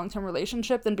for a long-term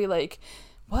relationship than be like,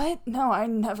 what? No, I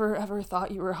never ever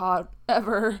thought you were hot,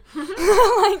 ever.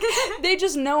 Like, they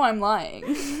just know I'm lying.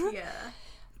 Yeah.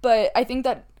 But I think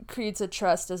that creates a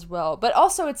trust as well. But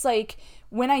also, it's like,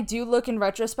 when I do look in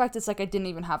retrospect, it's like I didn't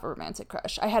even have a romantic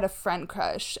crush. I had a friend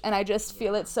crush, and I just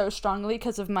feel it so strongly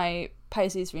because of my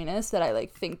Pisces Venus that I,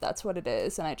 like, think that's what it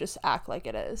is, and I just act like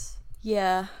it is.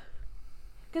 Yeah.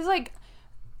 Because, like,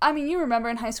 I mean, you remember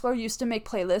in high school, I used to make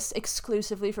playlists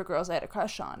exclusively for girls I had a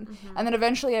crush on. Mm-hmm. And then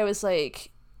eventually I was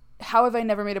like, how have I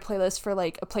never made a playlist for,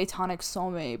 like, a platonic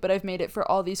soulmate, but I've made it for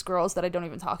all these girls that I don't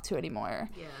even talk to anymore.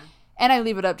 Yeah. And I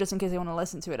leave it up just in case I want to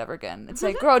listen to it ever again. It's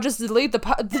like, girl, just delete the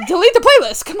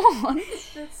playlist. Come on.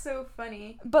 That's so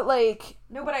funny. But, like...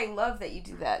 No, but I love that you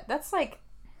do that. That's, like...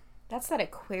 That's that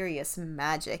Aquarius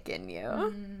magic in you.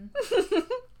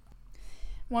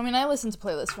 Well, I mean, I listened to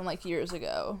playlists from, like, years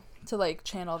ago to, like,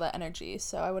 channel that energy,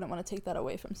 so I wouldn't want to take that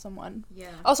away from someone. Yeah.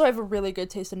 Also, I have a really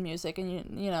good taste in music, and,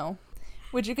 you know...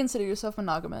 Would you consider yourself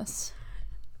monogamous?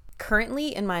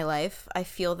 Currently in my life, I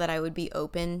feel that I would be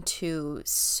open to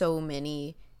so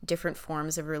many different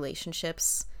forms of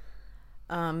relationships.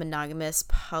 Monogamous,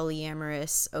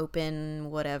 polyamorous, open,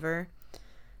 whatever.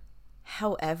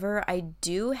 However, I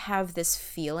do have this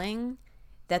feeling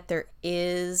that there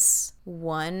is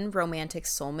one romantic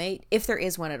soulmate, if there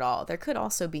is one at all. There could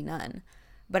also be none.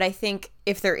 But I think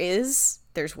if there is,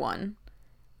 there's one.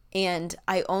 And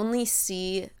I only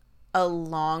see a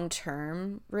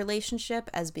long-term relationship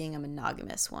as being a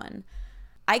monogamous one.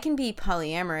 I can be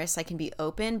polyamorous, I can be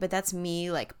open, but that's me,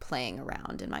 like, playing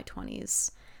around in my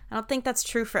 20s. I don't think that's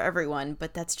true for everyone,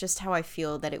 but that's just how I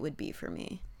feel that it would be for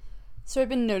me. So I've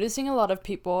been noticing a lot of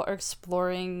people are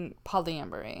exploring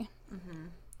polyamory. Mm-hmm.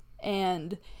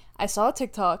 And I saw a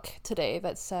TikTok today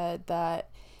that said that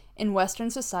in Western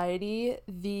society,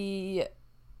 the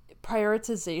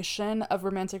prioritization of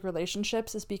romantic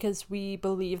relationships is because we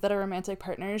believe that our romantic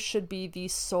partners should be the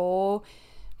sole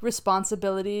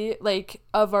responsibility, like,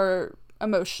 of our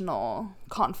emotional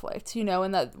conflict, you know,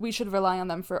 and that we should rely on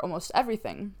them for almost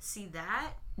everything. See,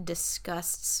 that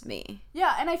disgusts me.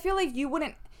 Yeah, and I feel like you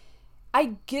wouldn't...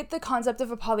 I get the concept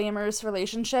of a polyamorous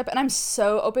relationship, and I'm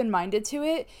so open-minded to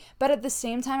it, but at the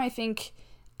same time, I think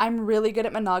I'm really good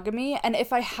at monogamy, and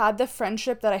if I had the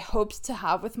friendship that I hoped to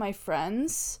have with my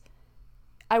friends,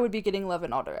 I would be getting love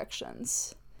in all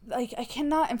directions. Like, I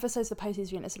cannot emphasize the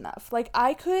Pisces Venus enough. Like,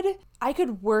 I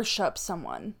could worship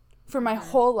someone for my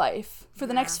whole life. For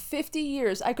the next 50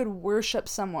 years, I could worship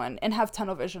someone and have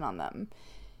tunnel vision on them.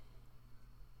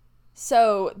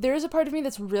 So there's a part of me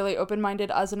that's really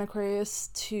open-minded as an Aquarius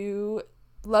to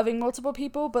loving multiple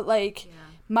people, but, like,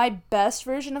 my best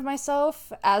version of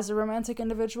myself as a romantic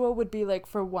individual would be, like,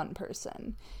 for one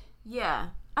person. Yeah.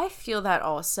 I feel that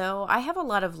also. I have a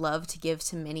lot of love to give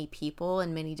to many people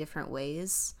in many different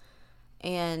ways.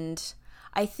 And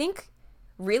I think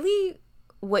really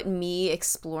what me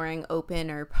exploring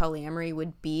open or polyamory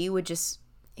would be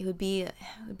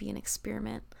an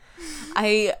experiment.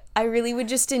 I really would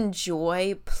just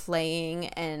enjoy playing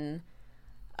and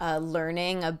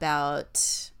learning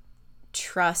about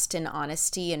trust and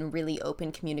honesty and really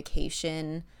open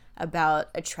communication, about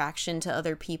attraction to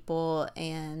other people,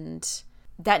 and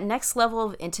that next level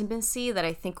of intimacy that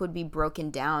I think would be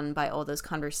broken down by all those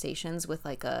conversations with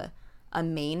like a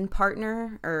main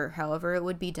partner, or however it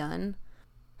would be done.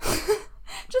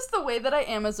 Just the way that I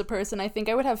am as a person, I think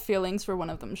I would have feelings for one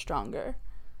of them stronger.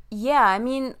 Yeah, I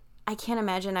mean, I can't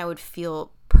imagine I would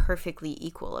feel perfectly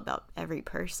equal about every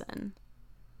person.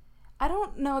 I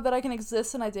don't know that I can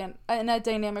exist in a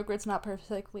dynamic where it's not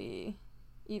perfectly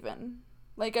even.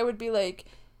 Like, I would be, like,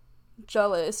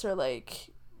 jealous or,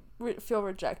 like, feel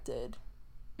rejected.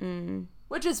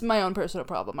 Which is my own personal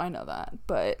problem, I know that.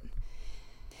 But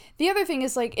the other thing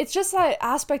is, like, it's just that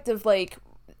aspect of, like,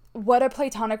 what a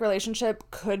platonic relationship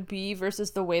could be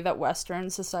versus the way that Western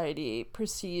society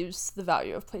perceives the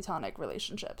value of platonic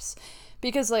relationships.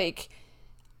 Because, like,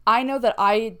 I know that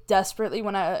I desperately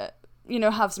want to, you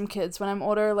know, have some kids when I'm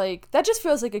older. Like, that just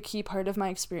feels like a key part of my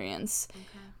experience.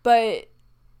 Okay. But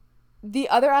the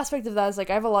other aspect of that is, like,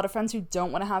 I have a lot of friends who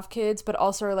don't want to have kids, but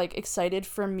also are, like, excited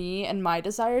for me and my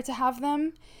desire to have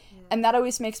them. Yeah. And that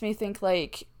always makes me think,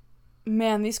 like,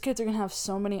 man, these kids are going to have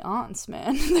so many aunts,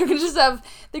 man. They're going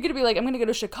to be like, I'm going to go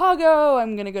to Chicago,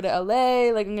 I'm going to go to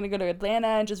LA, like, I'm going to go to Atlanta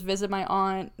and just visit my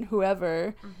aunt,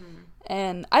 whoever. Mm-hmm.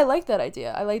 And I like that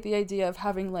idea. I like the idea of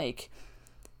having, like,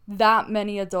 that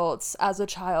many adults as a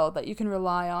child that you can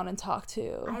rely on and talk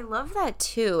to. I love that,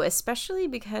 too, especially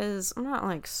because I'm not,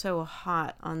 like, so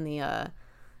hot on the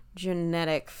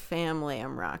genetic family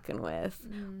I'm rocking with.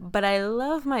 But I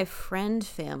love my friend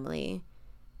family,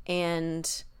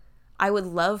 and I would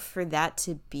love for that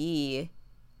to be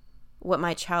what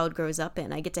my child grows up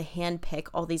in. I get to handpick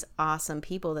all these awesome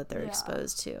people that they're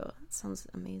exposed to. It sounds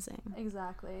amazing.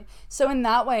 Exactly. So in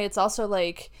that way, it's also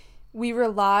like we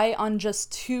rely on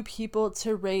just 2 people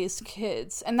to raise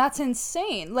kids. And that's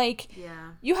insane. Like,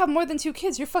 you have more than 2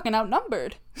 kids, you're fucking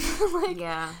outnumbered. Like,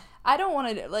 I don't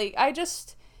want to, like, I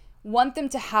just want them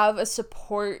to have a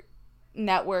support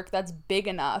network that's big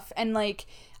enough. And, like,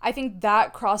 I think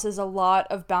that crosses a lot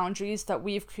of boundaries that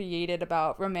we've created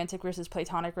about romantic versus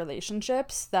platonic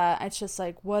relationships, that it's just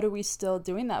like, what are we still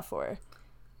doing that for?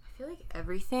 I feel like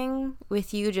everything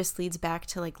with you just leads back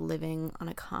to, like, living on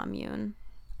a commune.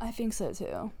 I think so,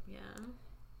 too. Yeah.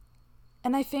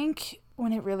 And I think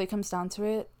when it really comes down to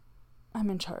it, I'm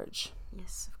in charge.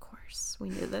 Yes, of course. We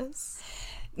knew this.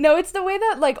 No, it's the way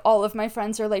that, like, all of my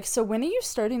friends are like, so when are you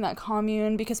starting that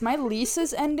commune? Because my lease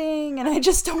is ending and I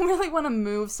just don't really want to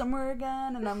move somewhere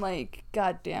again. And I'm like,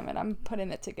 God damn it, I'm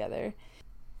putting it together.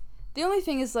 The only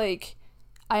thing is, like,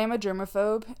 I am a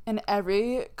germaphobe, and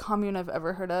every commune I've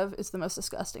ever heard of is the most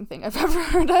disgusting thing I've ever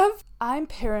heard of. I'm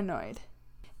paranoid.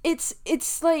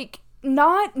 It's like,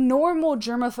 not normal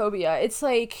germophobia. It's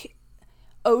like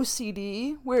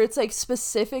OCD, where it's like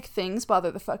specific things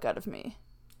bother the fuck out of me.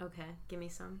 Okay, give me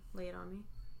some. Lay it on me.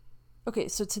 Okay,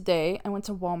 so today I went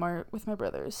to Walmart with my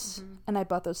brothers, and I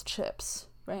bought those chips,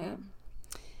 right?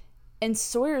 Yeah. And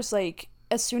Sawyer's like,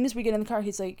 as soon as we get in the car,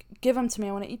 he's like, give them to me,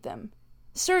 I want to eat them.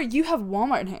 Sir, you have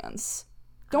Walmart hands.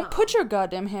 Don't put your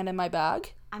goddamn hand in my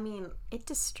bag. I mean, it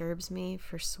disturbs me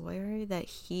for Sawyer that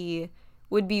he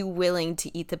would be willing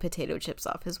to eat the potato chips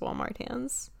off his Walmart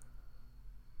hands.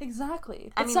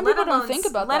 Exactly. But some people don't think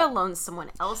about that. Let alone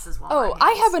someone else's Walmart hands.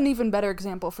 I have an even better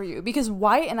example for you, because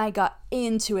Wyatt and I got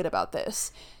into it about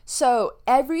this. So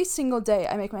every single day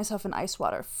I make myself an ice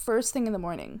water first thing in the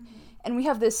morning. And we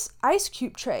have this ice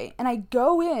cube tray. And I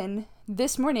go in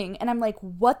this morning and I'm like,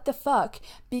 what the fuck?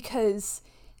 Because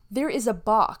there is a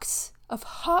box of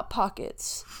Hot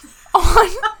Pockets on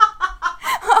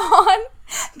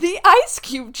the ice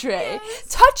cube tray,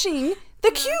 touching the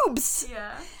cubes.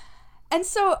 Yeah. And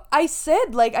so I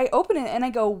said, like, I open it and I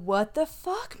go, what the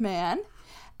fuck, man?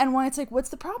 And Wyatt's like, what's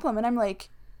the problem? And I'm like,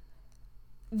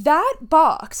 that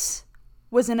box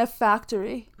was in a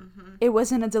factory. It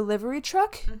was in a delivery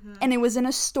truck, and it was in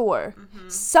a store.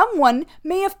 Someone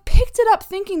may have picked it up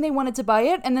thinking they wanted to buy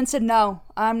it and then said, no,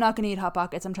 I'm not going to eat Hot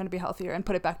Pockets. I'm trying to be healthier, and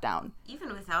put it back down.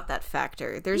 Even without that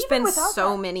factor, there's been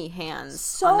so many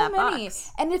hands on that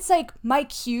box. And it's like, my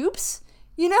cubes,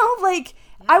 you know, like...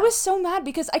 I was so mad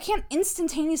because I can't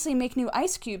instantaneously make new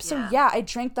ice cubes. So yeah, I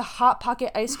drank the Hot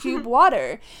Pocket ice cube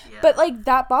water. But like,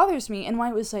 that bothers me. And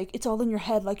Wyatt was like, it's all in your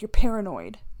head, like you're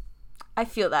paranoid. I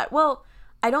feel that. Well,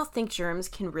 I don't think germs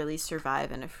can really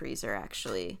survive in a freezer,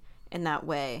 actually. in that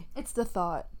way. It's the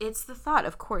thought. It's the thought,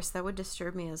 of course. That would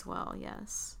disturb me as well,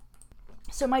 yes.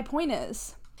 So my point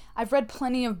is, I've read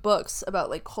plenty of books about,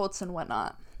 like, cults and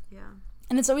whatnot. Yeah.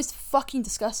 And it's always fucking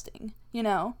disgusting, you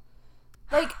know?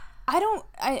 Like, I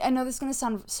know this is going to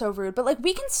sound so rude, but, like,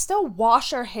 we can still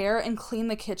wash our hair and clean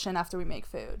the kitchen after we make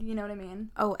food. You know what I mean?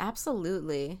 Oh,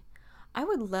 absolutely. I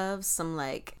would love some,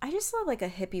 like, I just love, like, a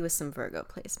hippie with some Virgo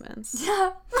placements.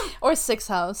 Yeah. Or 6th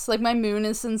house. Like, my moon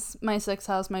is in my 6th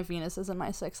house, my Venus is in my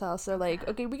 6th house. They're like,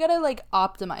 okay, we gotta, like,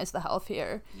 optimize the health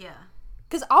here. Yeah.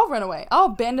 Because I'll run away. I'll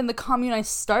abandon the commune I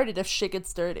started if shit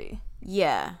gets dirty.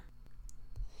 Yeah.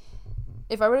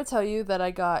 If I were to tell you that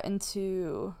I got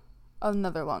into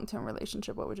another long-term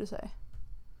relationship, what would you say?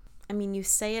 I mean, you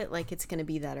say it like it's going to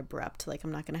be that abrupt, like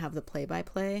I'm not going to have the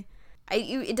play-by-play.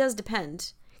 It does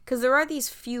depend, because there are these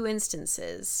few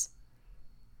instances,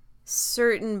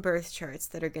 certain birth charts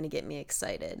that are going to get me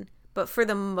excited. But for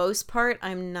the most part,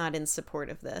 I'm not in support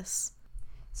of this.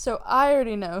 So I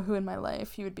already know who in my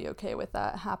life you would be okay with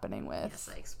that happening with. Yes,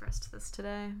 I expressed this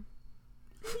today.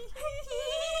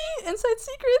 Inside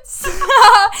secrets.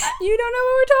 You don't know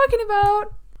what we're talking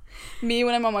about. Me,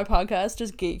 when I'm on my podcast,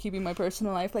 just gatekeeping my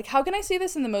personal life. Like, how can I say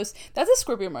this in the most... That's a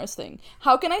Scorpio Mars thing.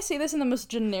 How can I say this in the most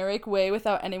generic way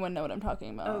without anyone know what I'm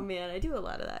talking about? Oh, man, I do a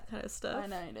lot of that kind of stuff. I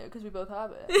know you do, because we both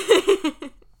have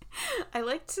it.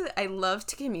 I love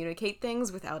to communicate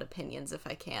things without opinions if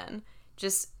I can.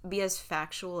 Just be as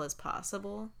factual as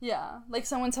possible. Yeah. Like,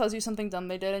 someone tells you something dumb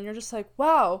they did, and you're just like,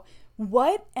 wow,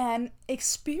 what an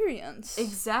experience.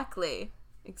 Exactly.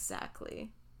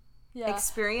 Yeah.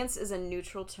 Experience is a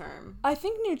neutral term. I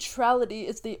think neutrality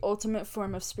is the ultimate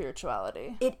form of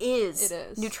spirituality. It is. It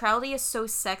is. Neutrality is so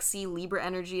sexy. Libra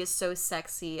energy is so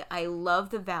sexy. I love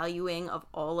the valuing of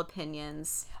all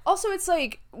opinions. Also, it's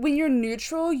like, when you're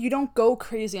neutral, you don't go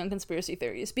crazy on conspiracy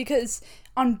theories, because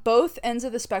on both ends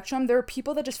of the spectrum, there are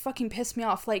people that just fucking piss me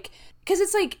off. Like, because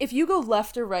it's like, if you go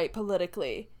left or right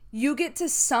politically, you get to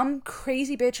some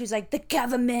crazy bitch who's like, the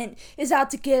government is out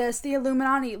to get us, the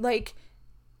Illuminati. Like,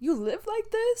 you live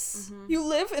like this? Mm-hmm. You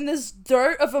live in this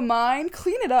dirt of a mind?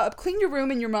 Clean it up. Clean your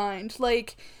room and your mind.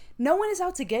 Like, no one is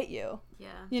out to get you.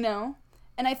 Yeah. You know?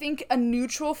 And I think a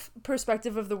neutral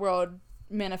perspective of the world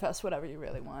manifests whatever you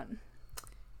really want.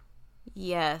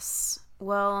 Yes.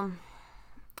 Well,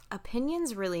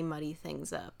 opinions really muddy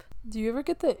things up. Do you ever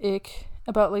get the ick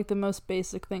about, like, the most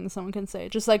basic thing someone can say?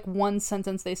 Just, like, one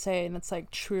sentence they say and it's,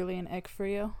 like, truly an ick for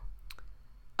you?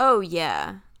 Oh,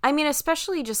 yeah. I mean,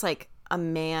 especially just, like, a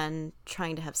man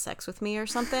trying to have sex with me or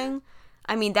something.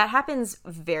 I mean, that happens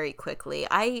very quickly.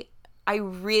 I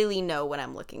really know what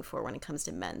I'm looking for when it comes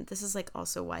to men. This is, like,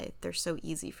 also why they're so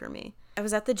easy for me. I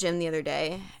was at the gym the other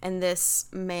day, and this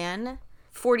man,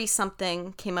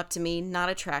 40-something, came up to me, not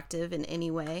attractive in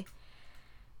any way.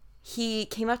 He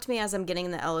came up to me as I'm getting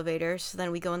in the elevator, so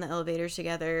then we go in the elevator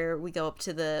together. We go up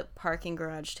to the parking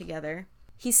garage together.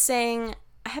 He's saying,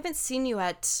 I haven't seen you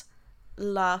at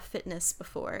La Fitness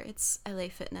before. It's LA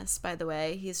Fitness, by the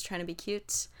way. He's trying to be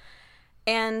cute.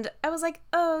 And I was like,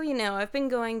 oh, you know, I've been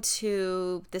going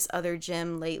to this other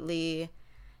gym lately.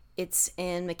 It's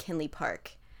in McKinley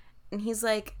Park. And he's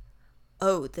like,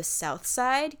 oh, the South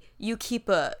Side? You keep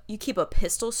a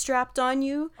pistol strapped on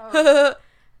you? Oh.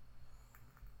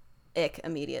 Ick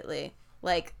immediately.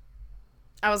 Like,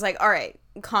 I was like, all right,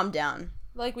 calm down.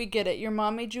 Like, we get it. Your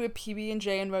mom made you a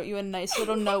PB&J and wrote you a nice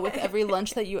little note with every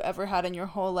lunch that you ever had in your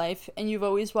whole life. And you've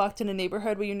always walked in a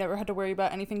neighborhood where you never had to worry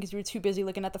about anything because you were too busy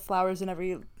looking at the flowers and every,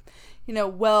 you know,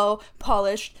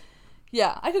 well-polished.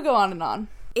 Yeah, I could go on and on.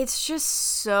 It's just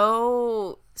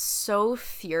so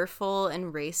fearful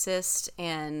and racist.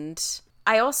 And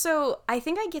I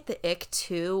think I get the ick,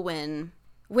 too,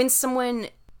 when someone,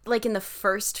 like, in the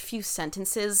first few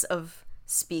sentences of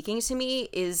speaking to me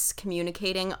is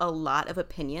communicating a lot of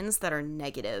opinions that are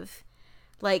negative.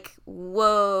 Like,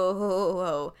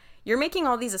 whoa. You're making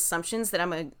all these assumptions that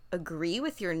I'm going to agree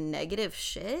with your negative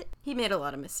shit? He made a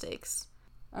lot of mistakes.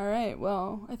 All right,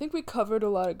 well, I think we covered a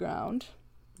lot of ground.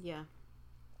 Yeah.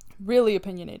 Really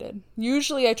opinionated.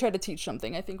 Usually I try to teach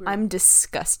something. I think I'm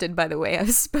disgusted by the way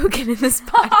I've spoken in this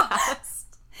podcast.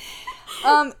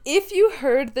 If you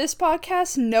heard this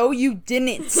podcast, no, you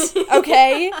didn't.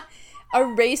 Okay?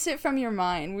 Erase it from your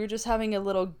mind. We were just having a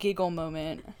little giggle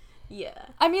moment. Yeah.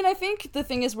 I mean, I think the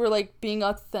thing is we're, like, being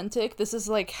authentic. This is,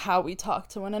 like, how we talk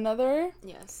to one another.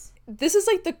 Yes. This is,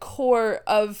 like, the core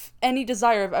of any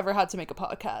desire I've ever had to make a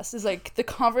podcast. Is, like, the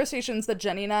conversations that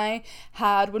Jenny and I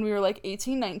had when we were, like,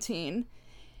 18, 19.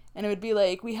 And it would be,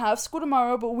 like, we have school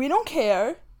tomorrow, but we don't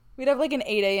care. We'd have, like, an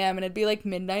 8 a.m. and it'd be, like,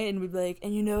 midnight. And we'd be like,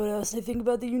 and you know what else I think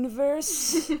about the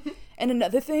universe? And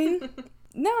another thing?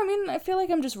 No, I mean, I feel like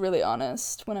I'm just really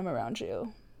honest when I'm around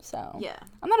you. So, Yeah.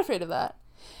 I'm not afraid of that.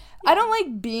 Yeah. I don't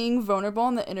like being vulnerable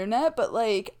on the internet, but,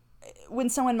 like, when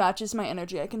someone matches my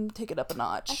energy, I can take it up a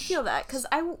notch. I feel that, because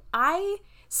I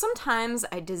sometimes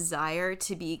I desire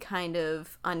to be kind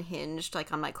of unhinged,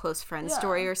 like on my close friend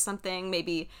story or something,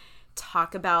 maybe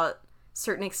talk about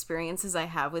certain experiences I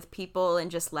have with people and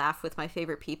just laugh with my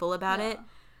favorite people about it.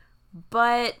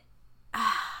 But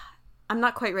I'm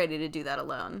not quite ready to do that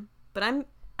alone. But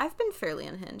I've been fairly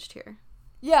unhinged here.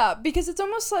 Yeah, because it's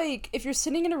almost like if you're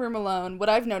sitting in a room alone, what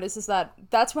I've noticed is that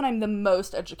that's when I'm the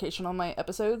most educational on my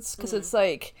episodes, because it's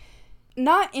like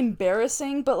not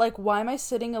embarrassing, but like, why am I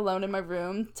sitting alone in my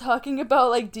room talking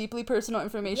about like deeply personal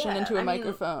information into a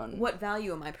microphone? What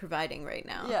value am I providing right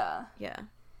now? Yeah. Yeah.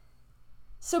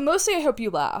 So mostly I hope you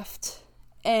laughed,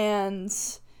 and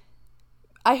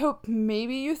I hope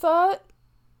maybe you thought,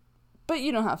 but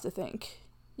you don't have to think.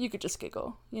 You could just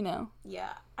giggle, you know?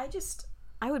 Yeah.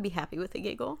 I would be happy with a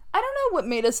giggle. I don't know what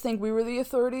made us think we were the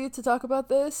authority to talk about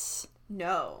this.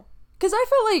 No. Because I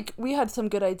felt like we had some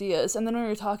good ideas, and then when we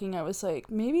were talking, I was like,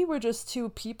 maybe we're just two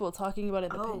people talking about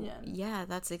an opinion. Yeah,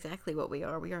 that's exactly what we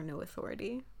are. We are no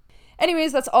authority.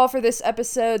 Anyways, that's all for this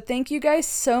episode. Thank you guys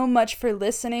so much for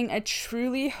listening. I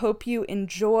truly hope you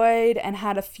enjoyed and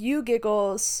had a few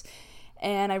giggles,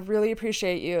 and I really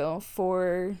appreciate you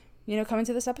for, coming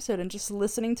to this episode and just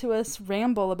listening to us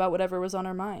ramble about whatever was on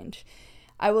our mind.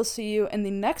 I will see you in the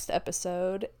next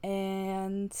episode,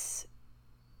 and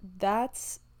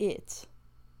that's it.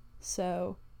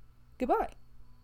 So, goodbye.